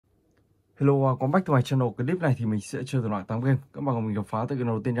Hello, welcome back to my channel. Clip này thì mình sẽ chơi thể loại 8 game. Các bạn cùng mình khám phá từ game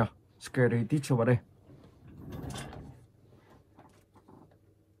đầu tiên nha. Scary Teacher vào đây.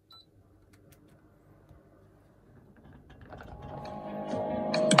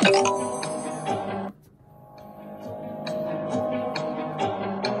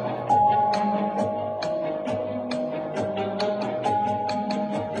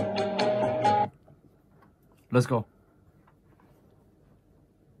 Let's go.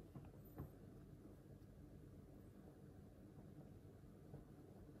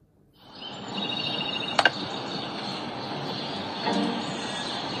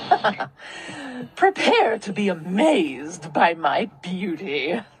 Prepare to be amazed by my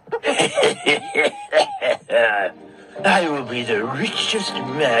beauty. I will be the richest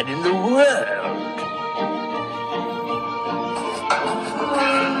man in the world.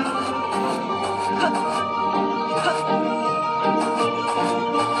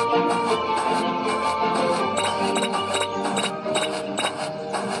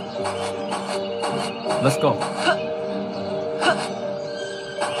 Let's go.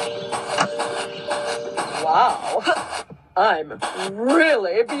 Wow, I'm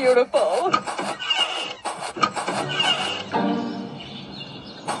really beautiful.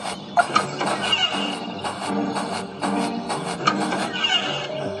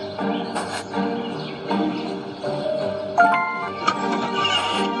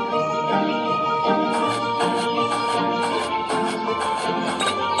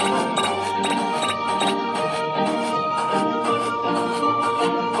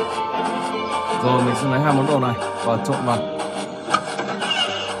 Rồi mình sẽ lấy hai món đồ này và trộn vào.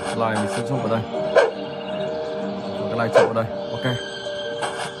 Lại mình sẽ trộn vào đây. Và cái này trộn vào đây. Ok.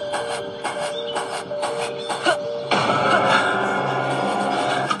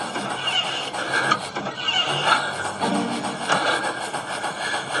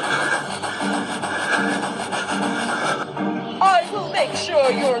 I will make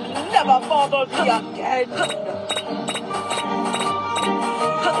sure you'll never bother me again.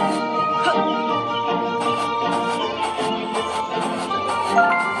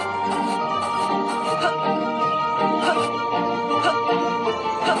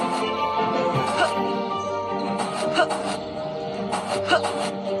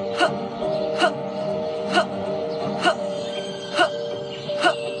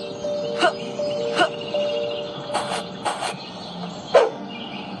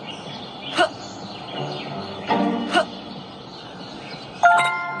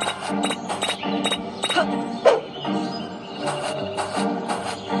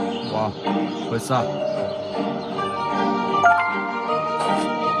 Wow, hơi xa.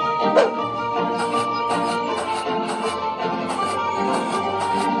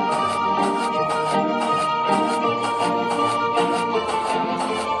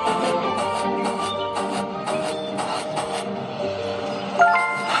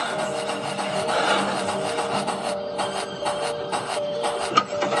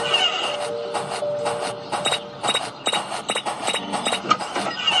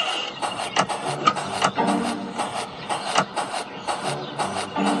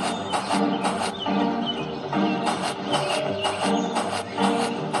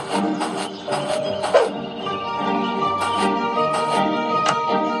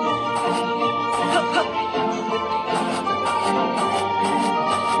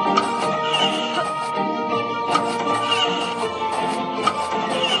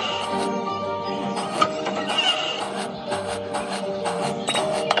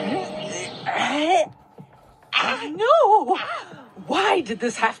 No! Why did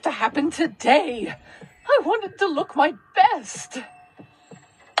this have to happen today? I wanted to look my best.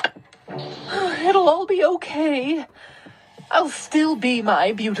 It'll all be okay. I'll still be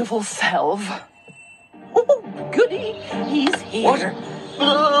my beautiful self. Oh, goody, he's here. What?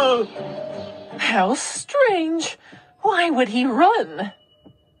 How strange. Why would he run?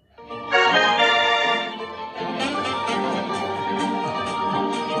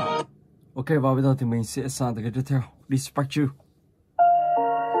 Ok, và bây giờ thì mình sẽ sang tới cái tiếp theo. Dispatch you.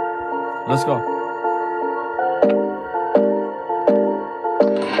 Let's go.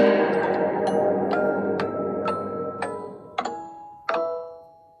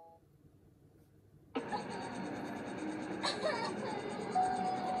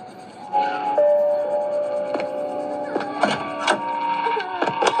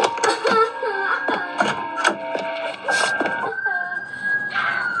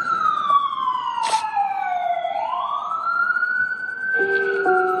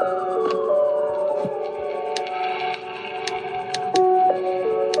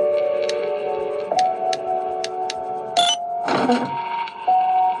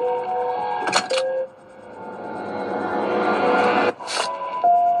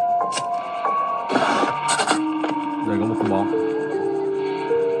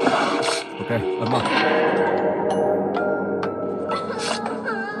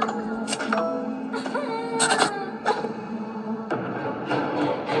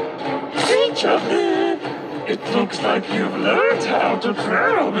 Chubby, it looks like you've learned how to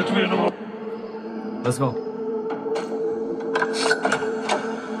travel between all. Let's go.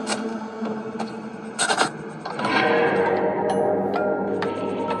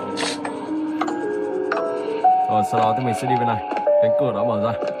 Rồi sau đó thì mình sẽ đi bên này. Cánh cửa đã mở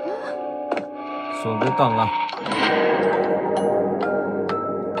ra. Xuống dưới tầng nào.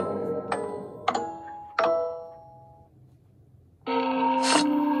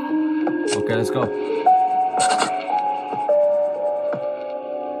 Ok, let's go.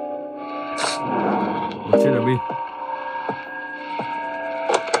 Một chiếc đèn pin.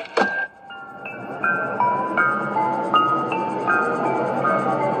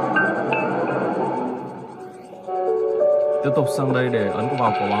 Tiếp tục sang đây để ấn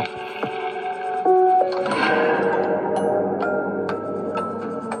vào quả bóng.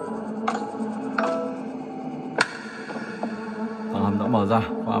 Tầng hầm đã mở ra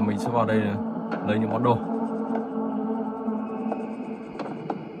và mình sẽ vào đây lấy những món đồ.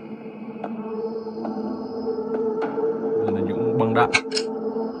 Đây là những băng đạn.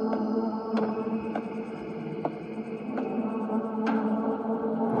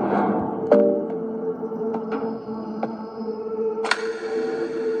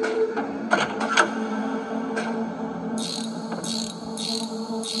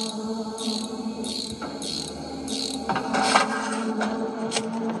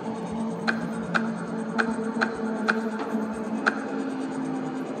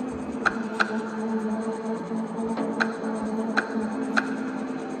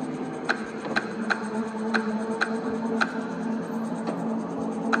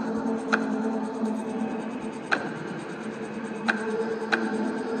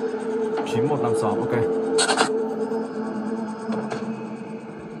 Ok.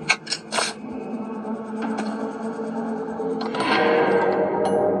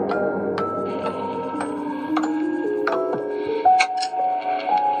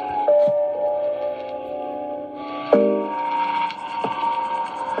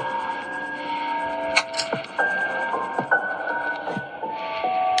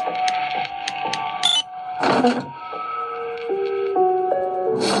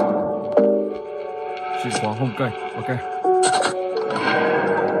 Chìa khóa hông cây. Ok.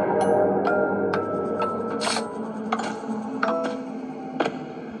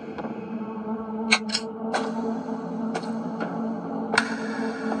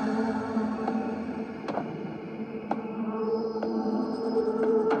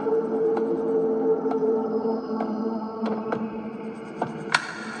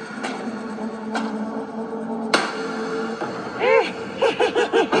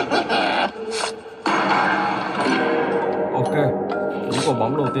 Những quả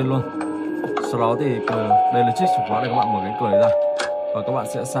bóng đầu tiên luôn. Sau đó thì đây là chiếc chìa khóa để các bạn mở cánh cửa này ra và các bạn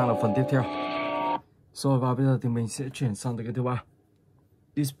sẽ sang là phần tiếp theo. Rồi và bây giờ thì mình sẽ chuyển sang tới cái thứ ba,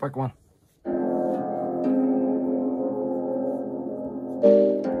 Dispatch One.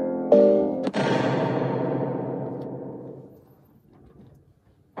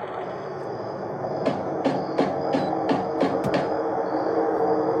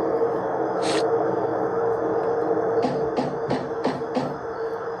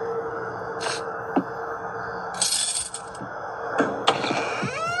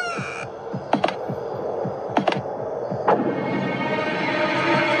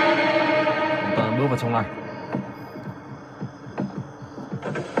 Bước vào trong này.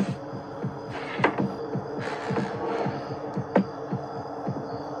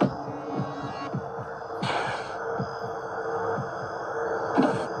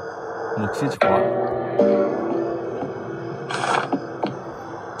 Một chiếc chìa khóa.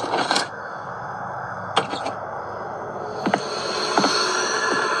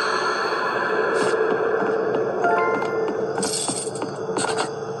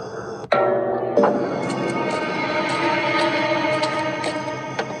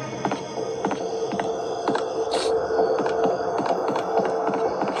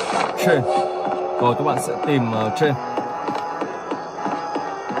 Trên. Rồi các bạn sẽ tìm trên.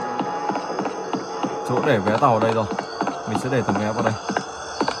 Chỗ để vé tàu ở đây rồi. Mình sẽ để tấm vé vào đây.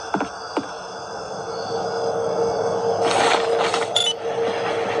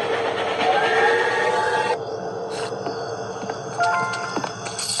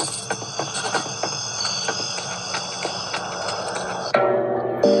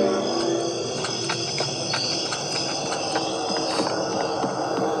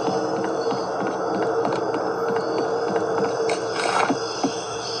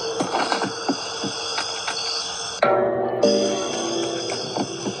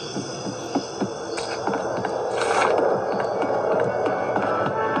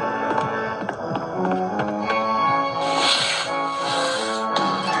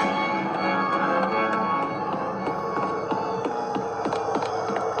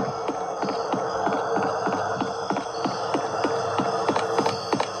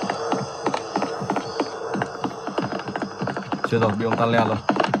 Chưa rồi, bị ông ta len rồi.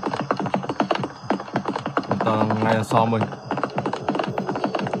 Ông ta ngay ở sau mình.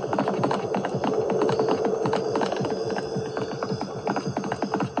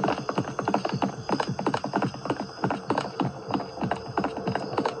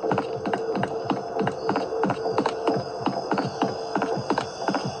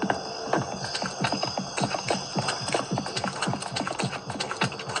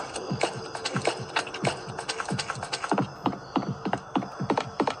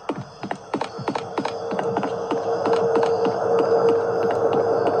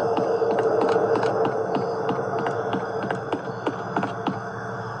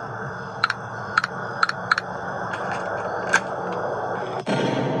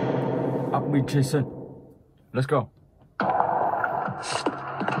 Jason, let's go.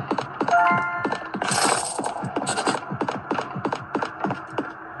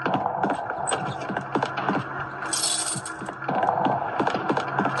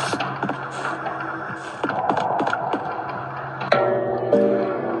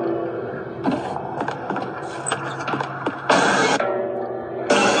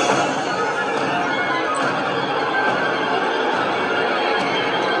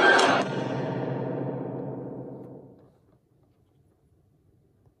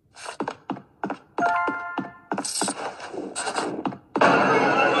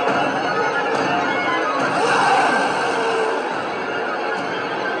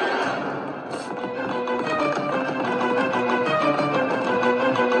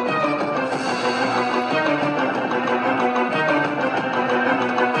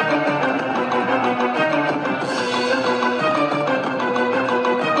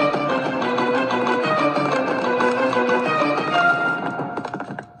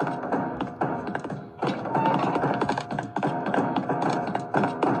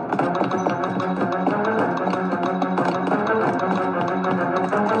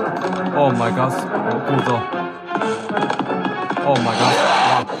 Oh my god, cụt rồi. Oh my god,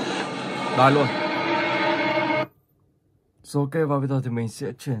 wow. Đai luôn. Rồi ok, và bây giờ thì mình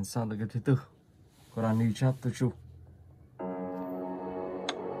sẽ chuyển sang cái thứ tư. Granny Chapter 2.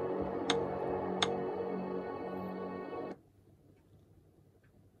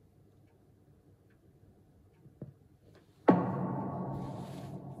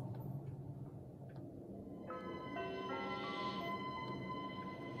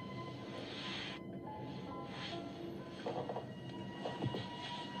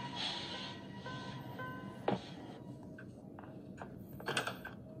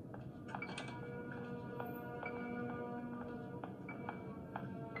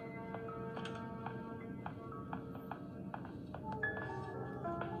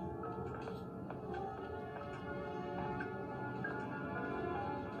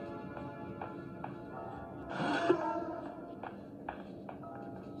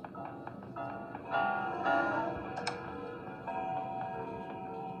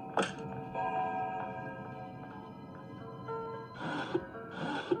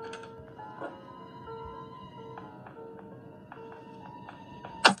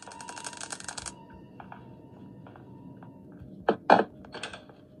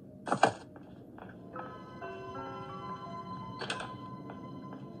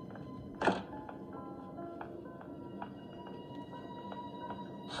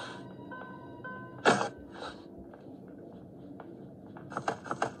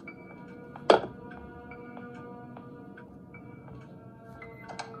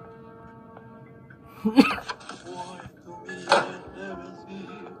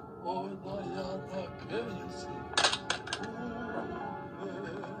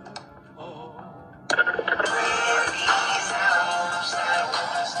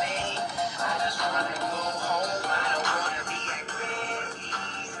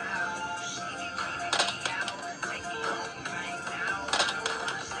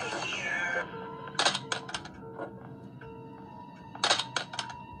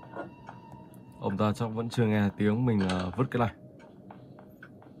 Ông ta chắc vẫn chưa nghe tiếng mình vứt cái này.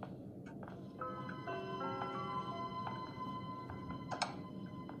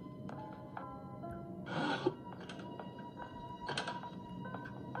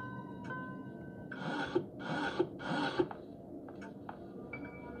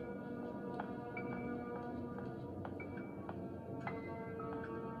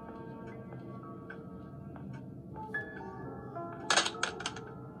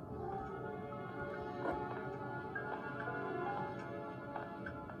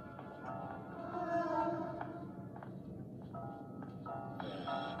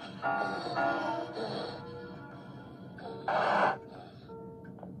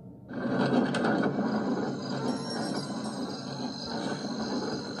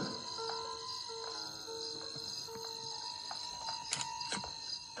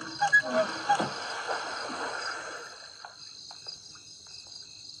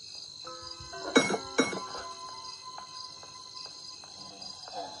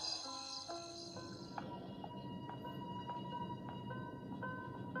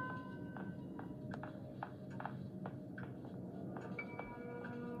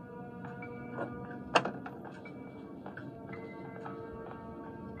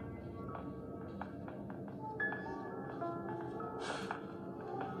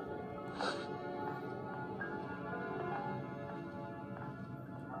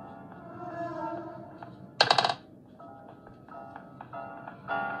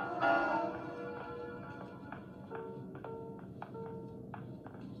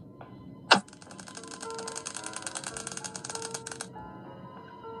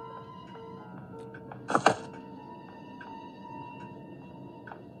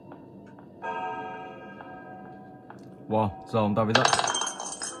 Wow, giờ ông ta mới dậy.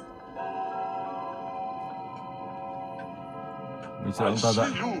 Mình sẽ ông ta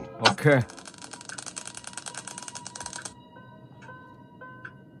dậy. Ok.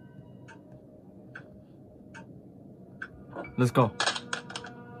 Let's go.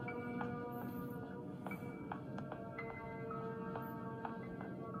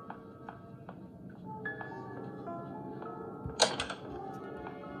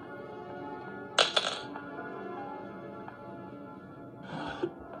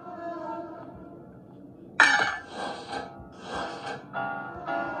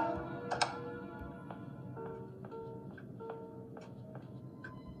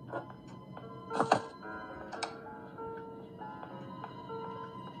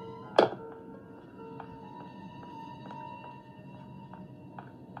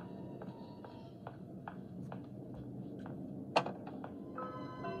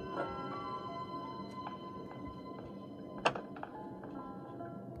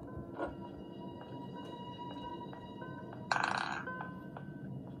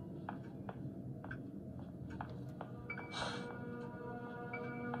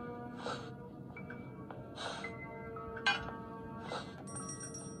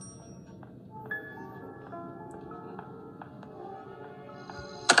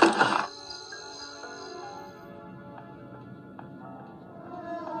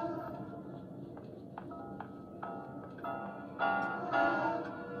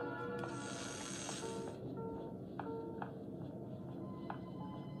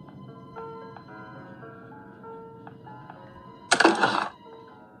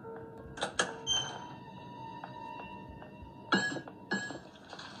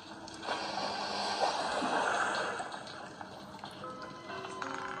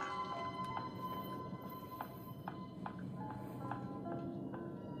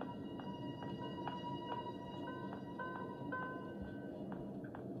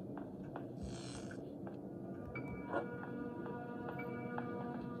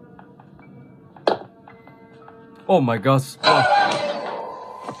 Oh my gosh. Wow.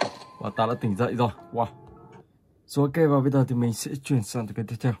 Và ta đã tỉnh dậy rồi. Wow. Rồi ok, và bây giờ thì mình sẽ chuyển sang cái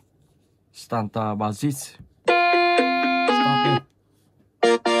tiếp theo. Stanta Badics.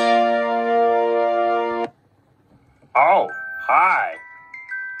 Oh, hi.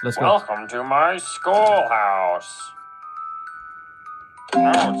 Let's go. Welcome to my schoolhouse.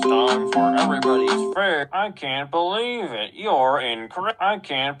 Now it's time for everybody's fair. I can't believe it. You're incredible. I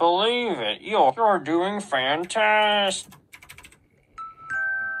can't believe it. You're doing fantastic.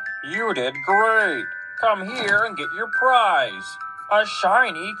 You did great. Come here and get your prize. A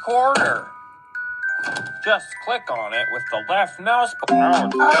shiny quarter. Just click on it with the left mouse button. Now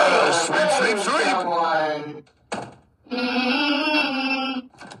it's Sweep, sweep, sweep.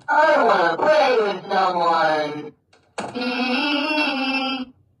 I want to play with someone.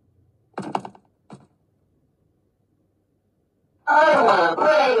 I want to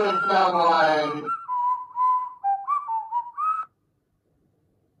play with someone.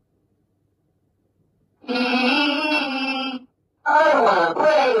 I want to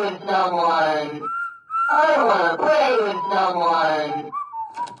play with someone. I want to play with someone.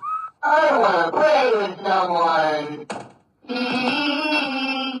 I want to play with someone.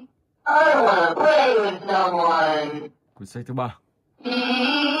 I want to play with someone. Quyển sách thứ 3.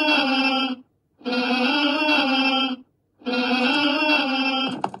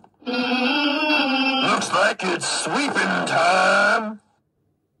 Looks like it's sweeping time.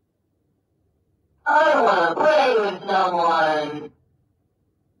 I want to play with someone.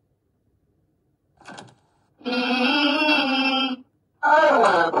 I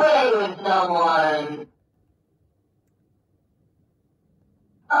want to play with someone.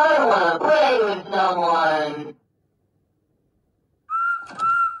 I want to play with someone.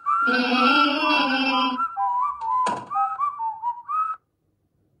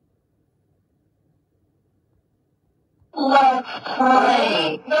 Let's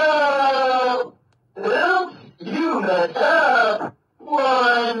play. No! Oops, you messed up.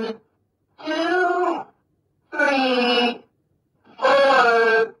 1, 2, 3,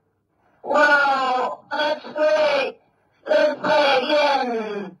 4. Wow, that's great. Let's play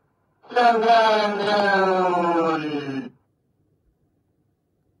again. Sometime soon.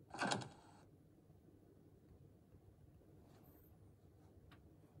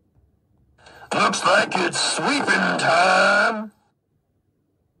 Looks like it's sweeping time.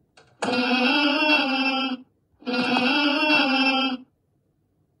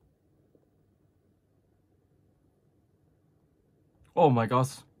 Oh my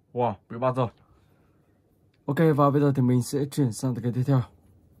gosh. Wow, bị bắt rồi. Ok, và bây giờ thì mình sẽ chuyển sang cái tiếp theo.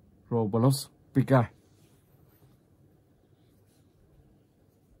 Roblox Big Guy.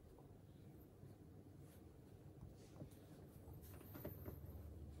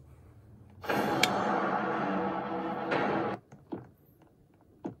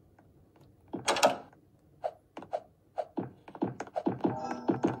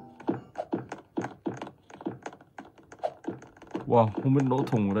 Wow, không biết lỗ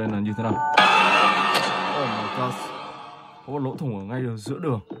thủng ở đây là như thế nào. Oh my god. Có một lỗ thủng ở ngay giữa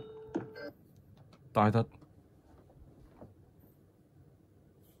đường. Tài thật.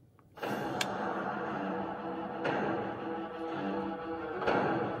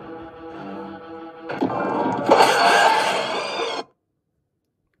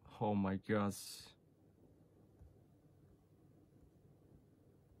 Oh my god.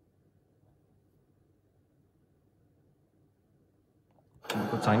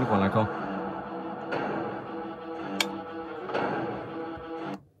 Có tránh được quả này không?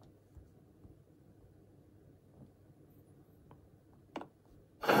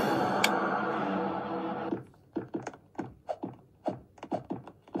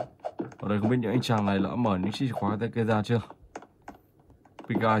 Ở đây không biết những anh chàng này đã mở những chiếc chìa khóa tay kia ra chưa?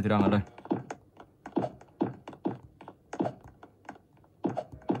 Big guy thì đang ở đây.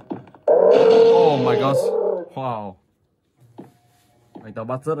 Oh my god. Wow. Anh ta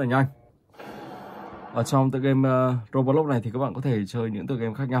bắt rất là nhanh. Ở trong tựa game Roblox này thì các bạn có thể chơi những tựa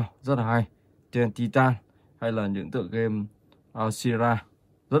game khác nhau rất là hay. Trên Titan hay là những tựa game Cellar.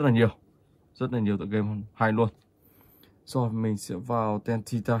 Rất là nhiều tựa game hay luôn. Rồi mình sẽ vào tên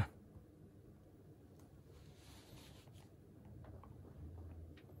Titan.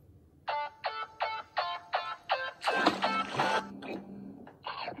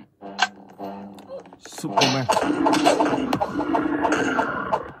 Superman.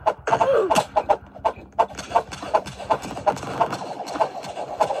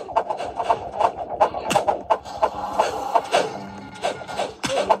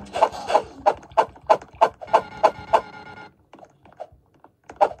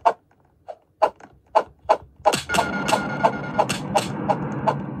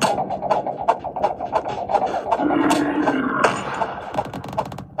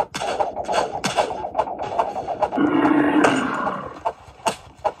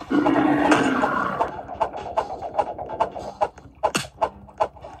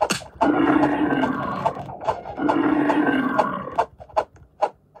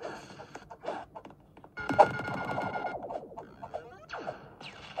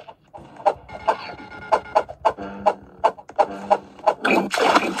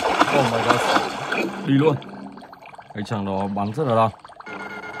 Oh my god. Đi luôn. Cái chàng đó bắn rất là đau.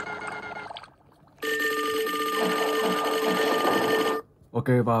 Ok,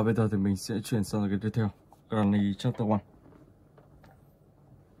 và bây giờ thì mình sẽ chuyển sang cái tiếp theo. Granny Chapter 1.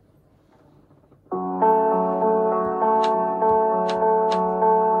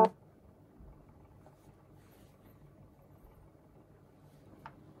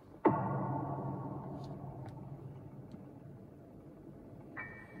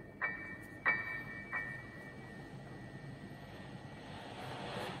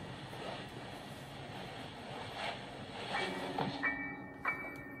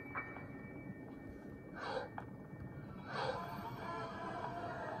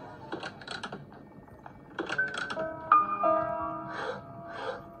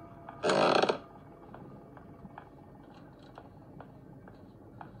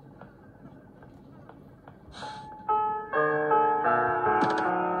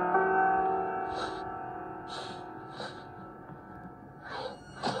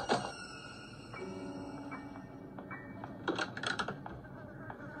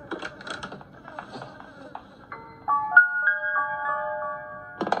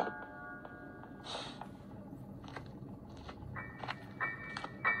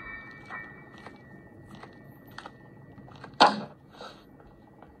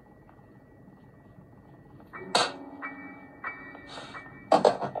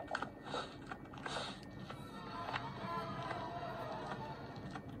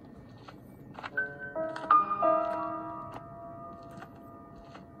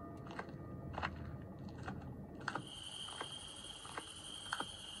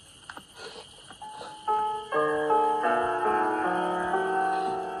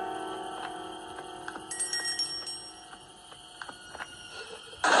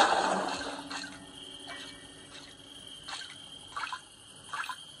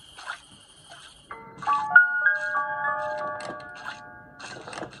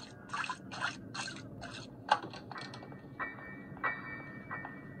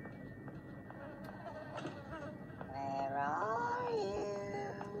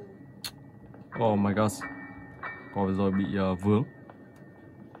 Oh my god. Còn rồi bị vướng.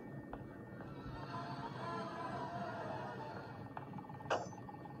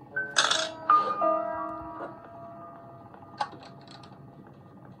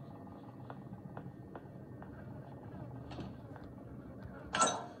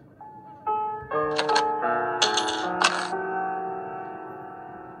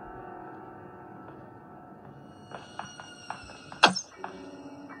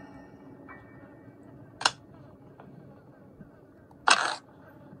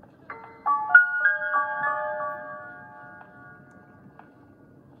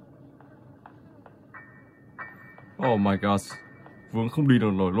 Oh my god, vướng không đi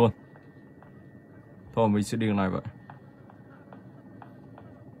được nổi luôn. Thôi mình sẽ đi đường này vậy.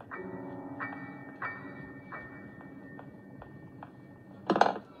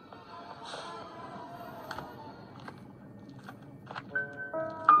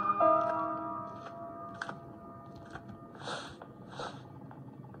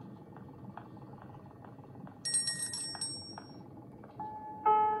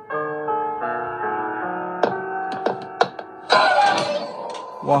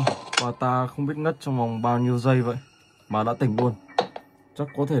 Wow, và ta không biết ngất trong vòng bao nhiêu giây vậy mà đã tỉnh luôn. Chắc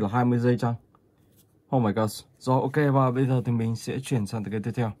có thể là 20 giây chăng? Oh my god. Rồi ok, và bây giờ thì mình sẽ chuyển sang cái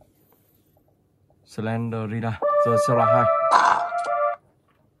tiếp theo. Slendrina, rồi Cellar 2.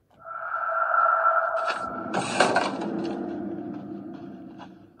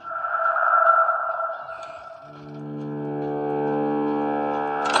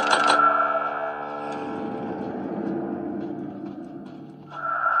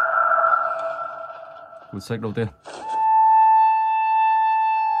 Cuốn sách đầu tiên.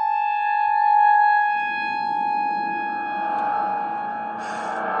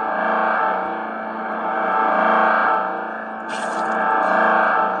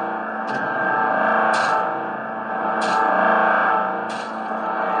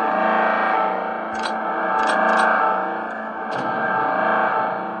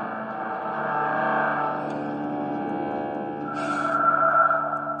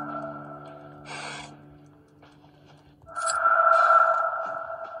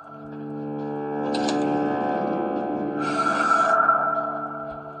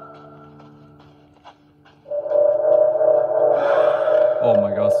 Oh my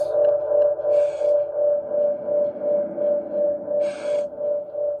gosh.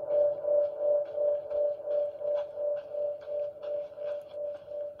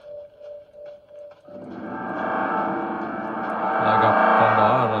 Lại gặp con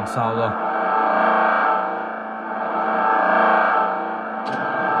đó ở đằng sau rồi.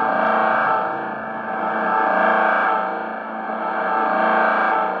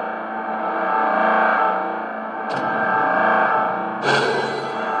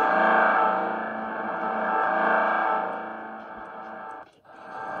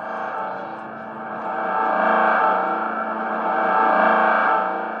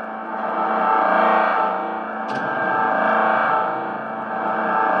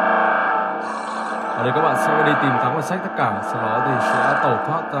 Ở đây các bạn sẽ đi tìm thắng và xách tất cả, sau đó thì sẽ tẩu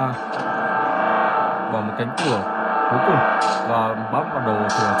thoát ra bằng một cánh cửa cuối cùng và bấm vào đồ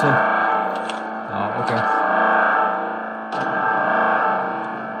thử ở trên. Đó, ok.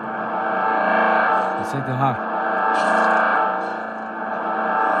 Xách thứ hai.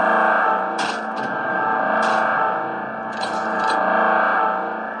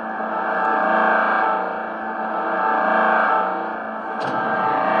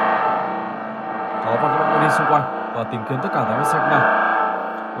 Và các bạn đi xung quanh và tìm kiếm tất cả những sách này.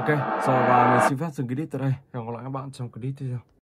 Ok, rồi và mình xin phép dừng clip tại đây. Hẹn gặp lại các bạn trong clip tiếp theo.